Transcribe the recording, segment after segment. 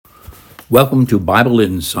Welcome to Bible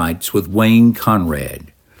Insights with Wayne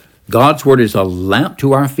Conrad. God's Word is a lamp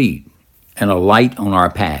to our feet and a light on our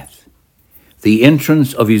path. The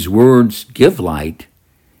entrance of His words give light,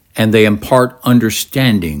 and they impart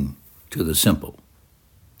understanding to the simple.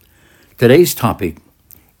 Today's topic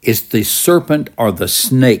is the serpent or the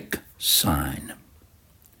snake sign.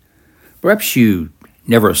 Perhaps you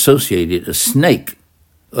never associated a snake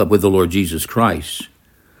with the Lord Jesus Christ.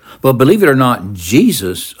 But believe it or not,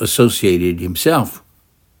 Jesus associated himself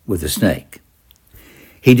with a snake.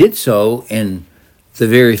 He did so in the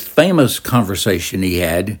very famous conversation he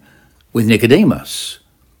had with Nicodemus,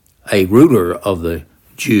 a ruler of the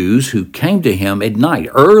Jews who came to him at night,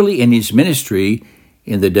 early in his ministry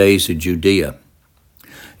in the days of Judea.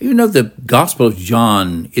 You know, the Gospel of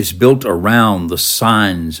John is built around the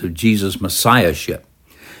signs of Jesus' Messiahship,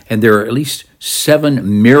 and there are at least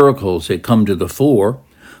 7 miracles that come to the fore.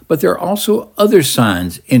 But there are also other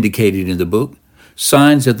signs indicated in the book,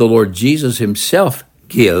 signs that the Lord Jesus himself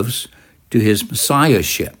gives to his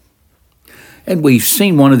Messiahship. And we've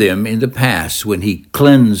seen one of them in the past when he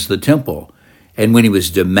cleansed the temple and when he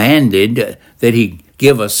was demanded that he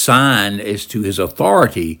give a sign as to his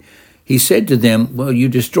authority. He said to them, well, you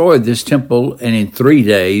destroyed this temple and in 3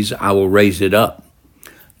 days I will raise it up.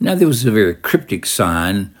 Now there was a very cryptic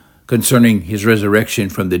sign concerning his resurrection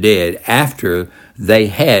from the dead after they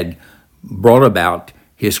had brought about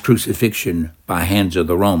his crucifixion by hands of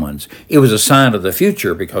the Romans. It was a sign of the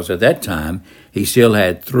future because at that time he still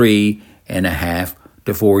had 3.5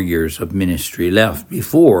 to 4 years of ministry left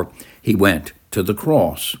before he went to the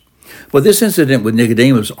cross. But this incident with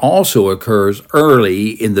Nicodemus also occurs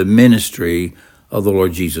early in the ministry of the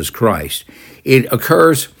Lord Jesus Christ. It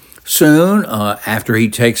occurs soon after he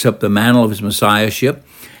takes up the mantle of his Messiahship,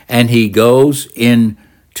 and he goes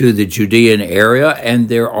into the Judean area, and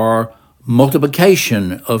there are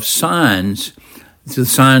multiplication of signs, the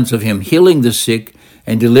signs of him healing the sick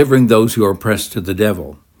and delivering those who are oppressed to the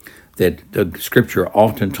devil, that the Scripture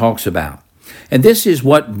often talks about. And this is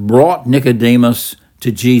what brought Nicodemus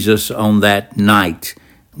to Jesus on that night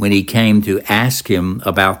when he came to ask him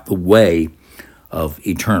about the way of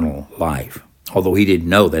eternal life, although he didn't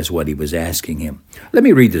know that's what he was asking him. Let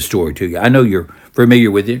me read the story to you. I know you're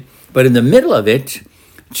familiar with it, but in the middle of it,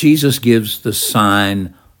 Jesus gives the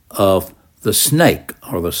sign of the snake,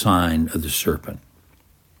 or the sign of the serpent.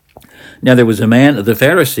 Now there was a man of the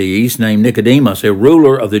Pharisees named Nicodemus, a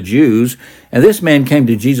ruler of the Jews, and this man came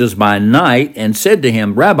to Jesus by night and said to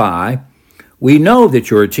him, Rabbi, we know that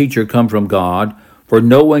you're a teacher come from God, for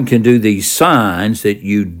no one can do these signs that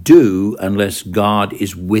you do unless God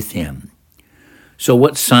is with him. So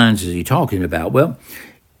what signs is he talking about? Well,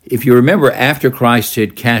 if you remember, after Christ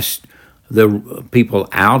had cast the people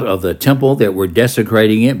out of the temple that were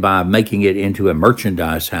desecrating it by making it into a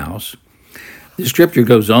merchandise house, the Scripture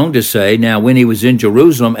goes on to say, now when he was in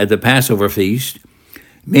Jerusalem at the Passover feast,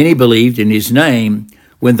 many believed in his name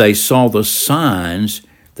when they saw the signs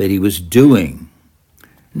that he was doing.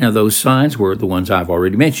 Now those signs were the ones I've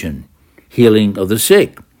already mentioned, healing of the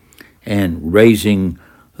sick and raising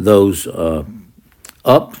those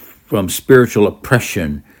up from spiritual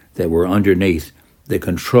oppression that were underneath the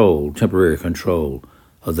temporary control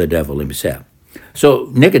of the devil himself. So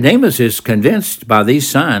Nicodemus is convinced by these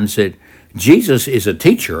signs that Jesus is a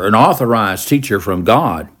teacher, an authorized teacher from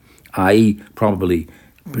God, i.e. probably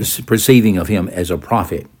perceiving of him as a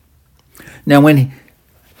prophet. Now when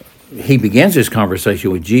he begins his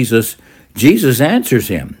conversation with Jesus, Jesus answers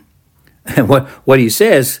him. And what he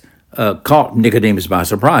says caught Nicodemus by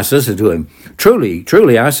surprise. Listen to him. Truly,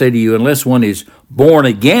 truly, I say to you, unless one is born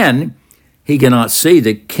again, he cannot see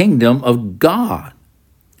the kingdom of God.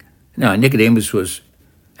 Now, Nicodemus was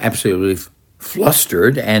absolutely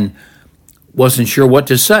flustered and wasn't sure what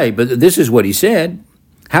to say, but this is what he said.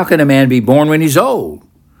 How can a man be born when he's old?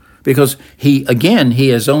 Because he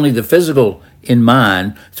has only the physical in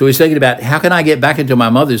mind, so he's thinking about, how can I get back into my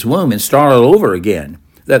mother's womb and start all over again?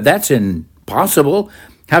 That's impossible.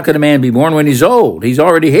 How can a man be born when he's old? He's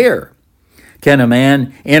already here. Can a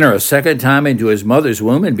man enter a second time into his mother's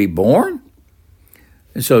womb and be born?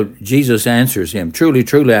 And so Jesus answers him, truly,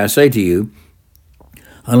 truly, I say to you,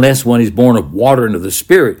 unless one is born of water and of the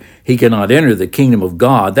Spirit, he cannot enter the kingdom of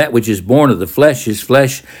God. That which is born of the flesh is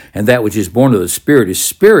flesh, and that which is born of the Spirit is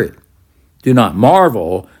spirit. Do not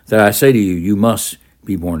marvel that I say to you, you must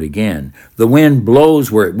be born again. The wind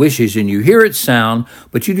blows where it wishes, and you hear its sound,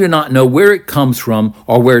 but you do not know where it comes from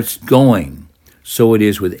or where it's going. So it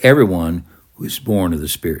is with everyone who is born of the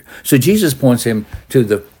Spirit. So Jesus points him to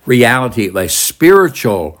the reality of a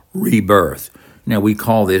spiritual rebirth. Now we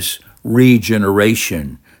call this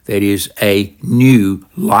regeneration. That is a new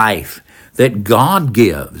life. that God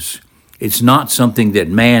gives. It's not something that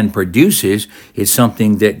man produces. It's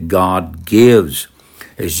something that God gives.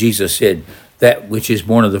 As Jesus said, that which is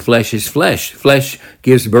born of the flesh is flesh. Flesh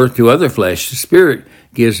gives birth to other flesh. The Spirit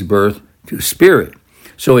gives birth to spirit.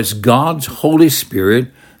 So it's God's Holy Spirit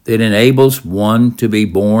that enables one to be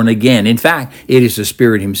born again. In fact, it is the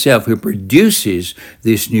Spirit himself who produces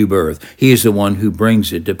this new birth. He is the one who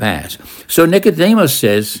brings it to pass. So Nicodemus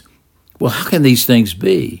says, well, how can these things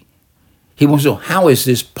be? He wants to know, how is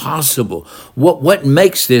this possible? What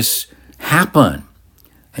makes this happen?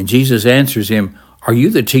 And Jesus answers him, are you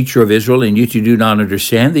the teacher of Israel, and yet you do not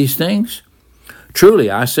understand these things?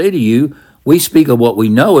 Truly, I say to you, we speak of what we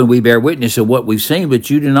know, and we bear witness of what we've seen, but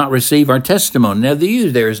you do not receive our testimony. Now, the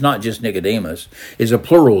you there is not just Nicodemus, it's a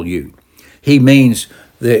plural you. He means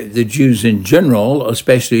the Jews in general,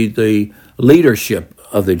 especially the leadership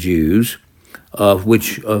of the Jews, of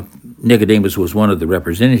which Nicodemus was one of the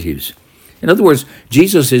representatives. In other words,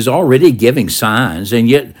 Jesus is already giving signs, and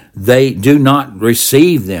yet they do not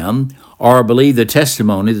receive them or believe the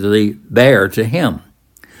testimony that they bear to him.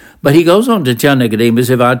 But he goes on to tell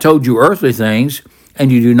Nicodemus, if I told you earthly things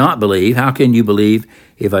and you do not believe, how can you believe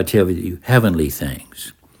if I tell you heavenly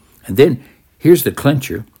things? And then here's the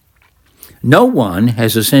clincher. No one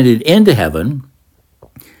has ascended into heaven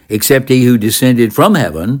except he who descended from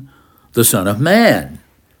heaven, the Son of Man.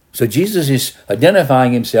 So Jesus is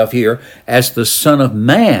identifying himself here as the Son of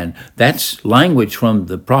Man. That's language from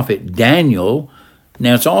the prophet Daniel.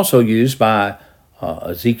 Now it's also used by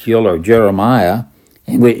Ezekiel or Jeremiah,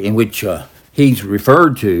 in which he's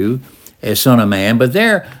referred to as Son of Man. But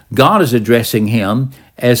there, God is addressing him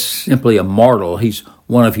as simply a mortal. He's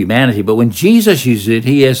one of humanity. But when Jesus uses it,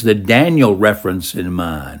 he has the Daniel reference in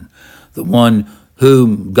mind, the one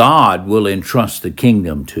whom God will entrust the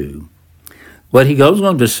kingdom to. But he goes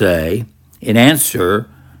on to say, in answer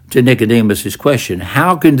to Nicodemus' question,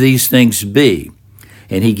 how can these things be?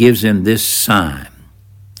 And he gives him this sign.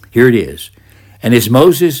 Here it is. And as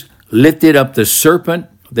Moses lifted up the serpent,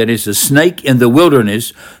 that is the snake in the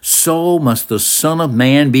wilderness, so must the Son of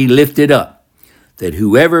Man be lifted up, that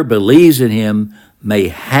whoever believes in him may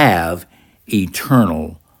have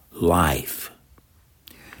eternal life.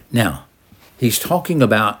 Now, he's talking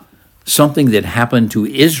about something that happened to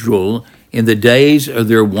Israel in the days of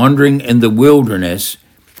their wandering in the wilderness,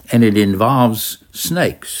 and it involves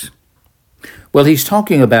snakes. Well, he's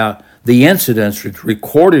talking about the incidents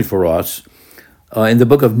recorded for us in the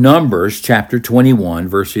book of Numbers, chapter 21,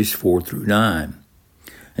 verses 4 through 9.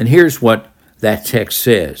 And here's what that text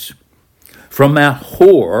says. From Mount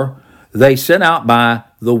Hor, they set out by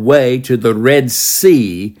the way to the Red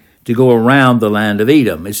Sea to go around the land of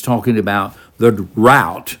Edom. It's talking about the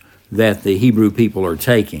route that the Hebrew people are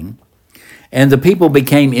taking. And the people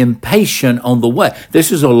became impatient on the way.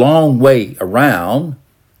 This is a long way around.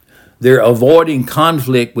 They're avoiding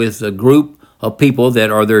conflict with a group of people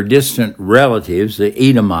that are their distant relatives, the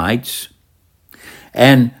Edomites.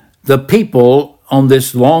 And the people on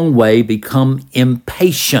this long way become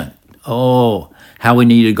impatient. Oh, how we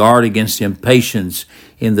need to guard against impatience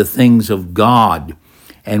in the things of God,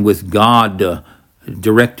 and with God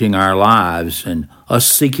directing our lives and us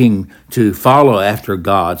seeking to follow after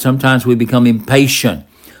God. Sometimes we become impatient,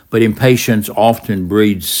 but impatience often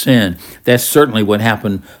breeds sin. That's certainly what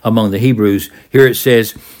happened among the Hebrews. Here it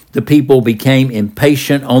says, the people became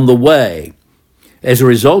impatient on the way. As a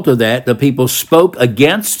result of that, the people spoke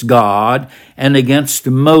against God and against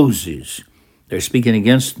Moses. They're speaking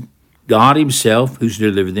against God himself, who's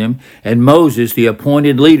delivered them, and Moses, the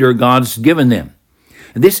appointed leader God's given them.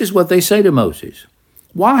 And this is what they say to Moses.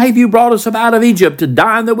 Why have you brought us up out of Egypt to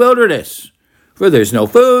die in the wilderness? For there's no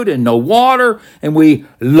food and no water, and we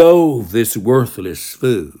loathe this worthless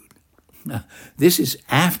food. Now, this is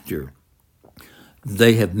after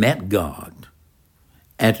they have met God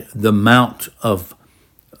at the mount of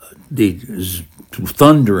the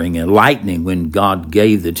thundering and lightning when God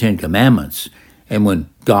gave the Ten Commandments, and when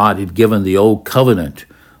God had given the old covenant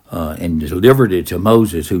and delivered it to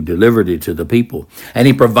Moses, who delivered it to the people. And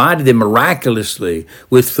he provided them miraculously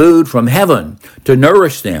with food from heaven to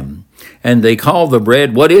nourish them. And they call the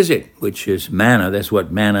bread, what is it? Which is manna. That's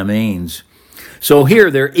what manna means. So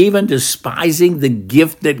here they're even despising the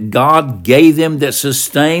gift that God gave them that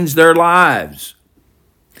sustains their lives.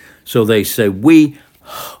 So they say, we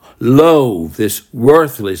loathe this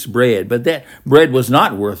worthless bread. But that bread was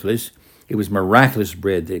not worthless. It was miraculous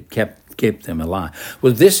bread that kept them alive.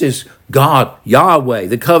 Well, this is God, Yahweh,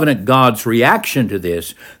 the covenant God's reaction to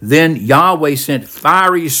this. Then Yahweh sent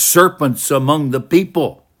fiery serpents among the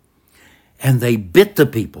people, and they bit the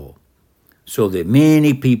people, so that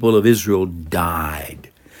many people of Israel died.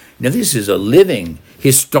 Now, this is a living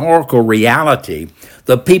historical reality.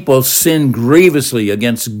 The people sinned grievously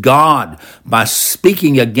against God by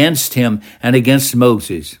speaking against him and against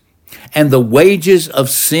Moses. And the wages of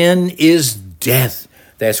sin is death.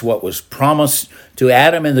 That's what was promised to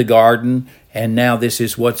Adam in the garden. And now this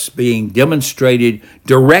is what's being demonstrated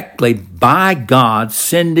directly by God,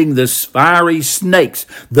 sending the fiery snakes,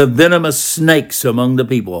 the venomous snakes among the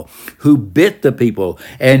people, who bit the people,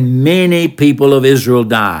 and many people of Israel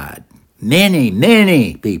died.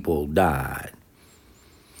 Many people died.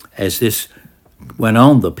 As this went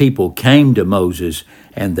on, the people came to Moses,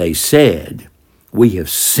 and they said, "We have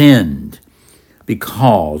sinned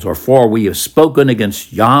because, or for we have spoken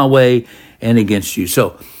against Yahweh and against you."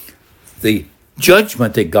 So the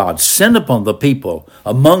judgment that God sent upon the people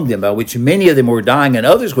among them, by which many of them were dying and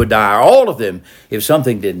others would die, or all of them, if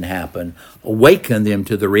something didn't happen, awakened them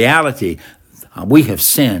to the reality, we have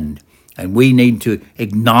sinned, and we need to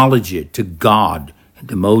acknowledge it to God and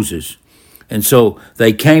to Moses. And so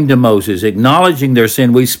they came to Moses, acknowledging their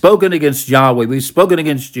sin. "We've spoken against Yahweh. We've spoken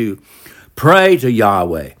against you. Pray to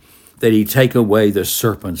Yahweh that he take away the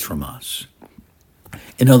serpents from us."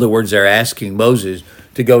 In other words, they're asking Moses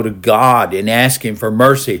to go to God and ask him for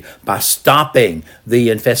mercy by stopping the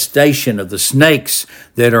infestation of the snakes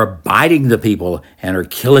that are biting the people and are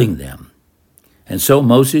killing them. And so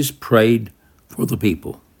Moses prayed for the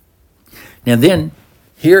people. Now then,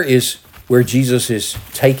 here is where Jesus is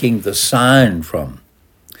taking the sign from.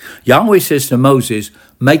 Yahweh says to Moses,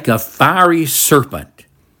 "Make a fiery serpent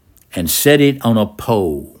and set it on a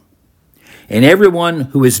pole. And everyone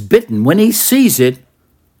who is bitten, when he sees it,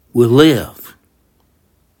 will live."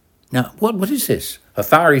 Now, what is this? A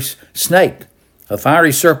fiery snake, a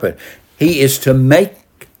fiery serpent. He is to make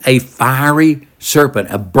a fiery serpent,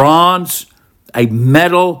 a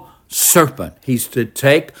metal serpent. He's to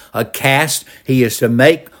take a cast. He is to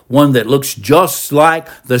make one that looks just like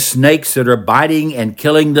the snakes that are biting and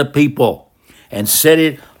killing the people, and set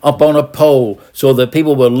it up on a pole so that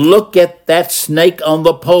people will look at that snake on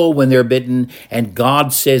the pole when they're bitten. And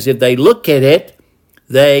God says if they look at it,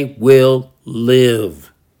 they will live.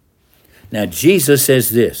 Now, Jesus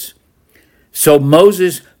says this, "So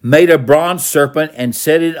Moses made a bronze serpent and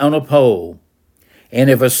set it on a pole. And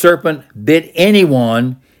if a serpent bit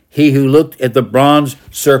anyone, he who looked at the bronze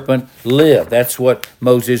serpent lived." That's what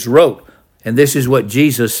Moses wrote. And this is what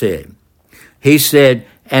Jesus said. He said,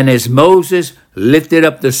 "And as Moses lifted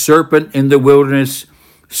up the serpent in the wilderness,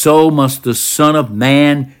 so must the Son of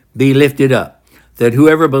Man be lifted up, that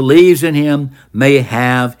whoever believes in him may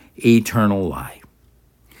have eternal life."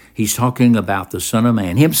 He's talking about the Son of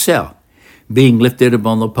Man himself being lifted up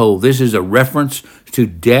on the pole. This is a reference to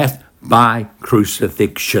death by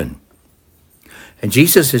crucifixion. And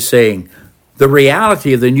Jesus is saying the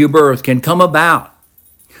reality of the new birth can come about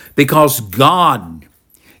because God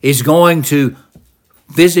is going to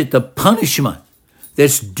visit the punishment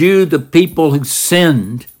that's due the people who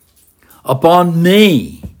sinned upon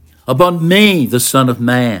me, the Son of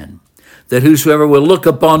Man, that whosoever will look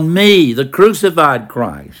upon me, the crucified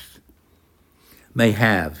Christ, may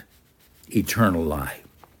have eternal life.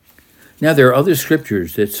 Now, there are other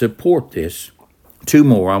scriptures that support this. Two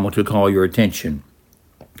more I want to call your attention.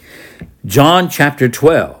 John chapter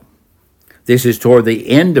 12. This is toward the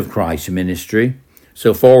end of Christ's ministry,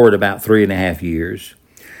 so forward about 3.5 years.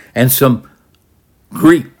 And some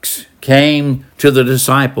Greeks came to the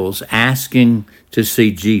disciples asking to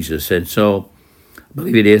see Jesus. And so, I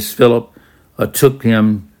believe it is, Philip took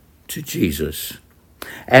him to Jesus.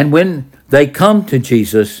 And when they come to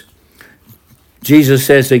Jesus, Jesus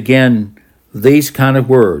says again these kind of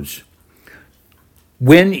words.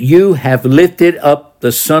 "When you have lifted up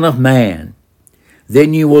the Son of Man,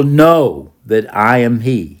 then you will know that I am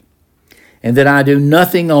he, and that I do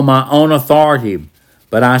nothing on my own authority,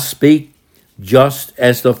 but I speak just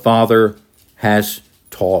as the Father has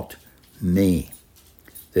taught me."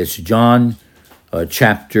 That's John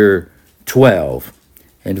chapter 12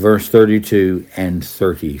 and verse 32 and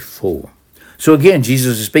 34. So again,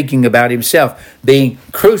 Jesus is speaking about himself being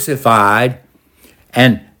crucified,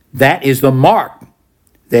 and that is the mark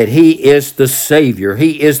that he is the Savior.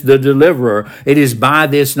 He is the deliverer. It is by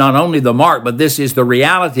this not only the mark, but this is the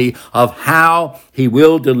reality of how he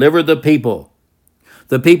will deliver the people.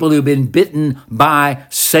 The people who've been bitten by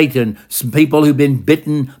Satan, some people who've been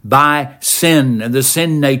bitten by sin and the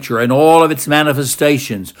sin nature and all of its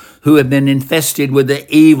manifestations, who have been infested with the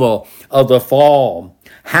evil of the fall.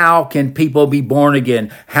 How can people be born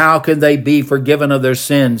again? How can they be forgiven of their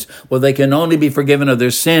sins? Well, they can only be forgiven of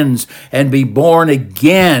their sins and be born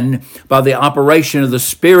again by the operation of the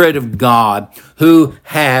Spirit of God, who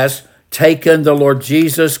has taken the Lord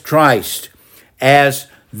Jesus Christ as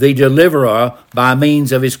the deliverer by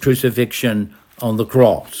means of his crucifixion on the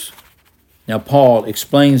cross. Now, Paul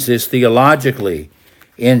explains this theologically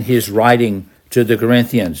in his writing to the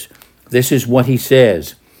Corinthians. This is what he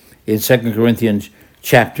says in 2 Corinthians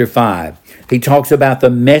chapter 5. He talks about the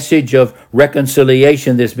message of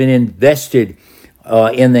reconciliation that's been invested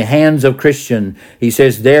in the hands of Christians. He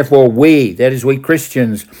says, therefore we, that is we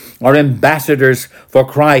Christians, are ambassadors for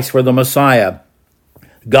Christ, for the Messiah.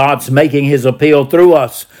 God's making his appeal through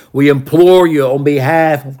us. We implore you on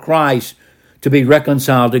behalf of Christ to be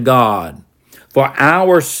reconciled to God. For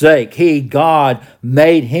our sake, he, God,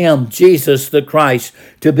 made him, Jesus the Christ,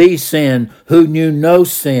 to be sin who knew no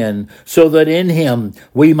sin, so that in him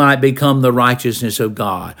we might become the righteousness of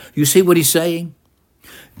God. You see what he's saying?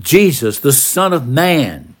 Jesus, the Son of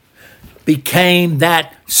Man, became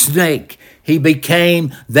that snake. He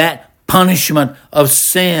became that punishment of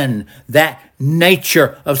sin, that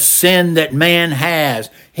nature of sin that man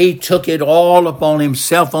has. He took it all upon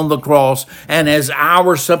himself on the cross, and as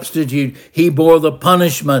our substitute, he bore the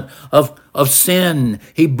punishment of sin.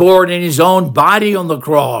 He bore it in his own body on the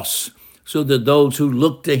cross, so that those who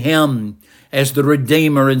look to him as the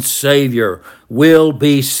Redeemer and Savior will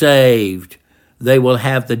be saved. They will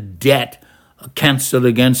have the debt canceled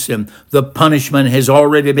against him. The punishment has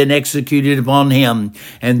already been executed upon him,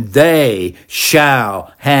 and they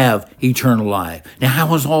shall have eternal life. Now,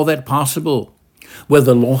 how is all that possible? Well,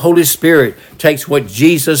 the Holy Spirit takes what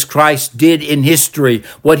Jesus Christ did in history,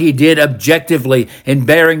 what he did objectively in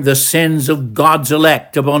bearing the sins of God's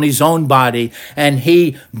elect upon his own body, and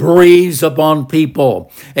he breathes upon people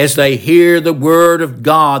as they hear the word of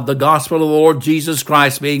God, the gospel of the Lord Jesus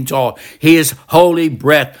Christ being taught. His holy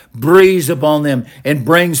breath breathes upon them and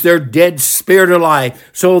brings their dead spirit to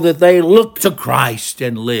life so that they look to Christ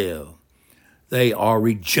and live. They are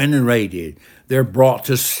regenerated. They're brought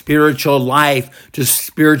to spiritual life, to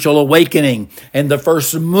spiritual awakening. And the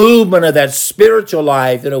first movement of that spiritual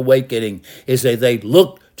life and awakening is that they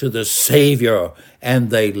look to the Savior and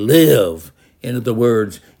they live. In other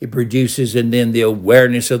words, it produces in them the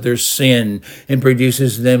awareness of their sin and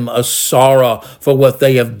produces in them a sorrow for what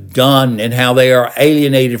they have done and how they are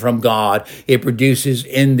alienated from God. It produces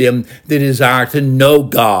in them the desire to know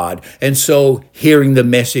God. And so, hearing the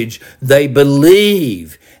message, they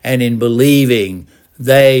believe. And in believing,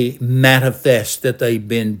 they manifest that they've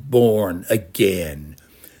been born again.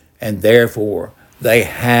 And therefore, they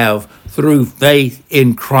have, through faith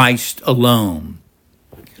in Christ alone,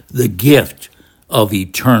 the gift of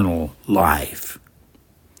eternal life.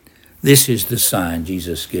 This is the sign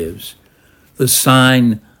Jesus gives, the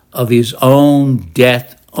sign of his own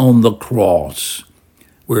death on the cross,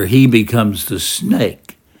 where he becomes the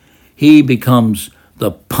snake. He becomes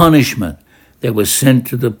the punishment that was sent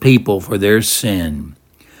to the people for their sin.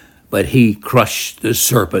 But he crushed the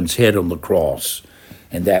serpent's head on the cross,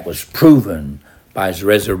 and that was proven by his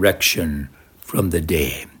resurrection from the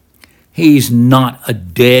dead. He's not a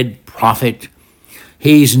dead prophet.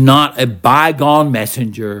 He's not a bygone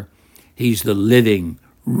messenger. He's the living,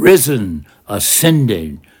 risen,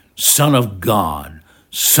 ascended Son of God,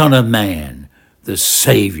 Son of Man, the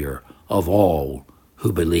Savior of all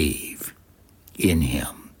who believe in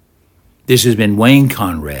him. This has been Wayne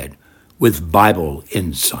Conrad with Bible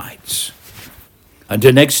Insights.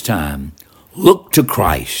 Until next time, look to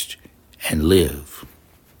Christ and live.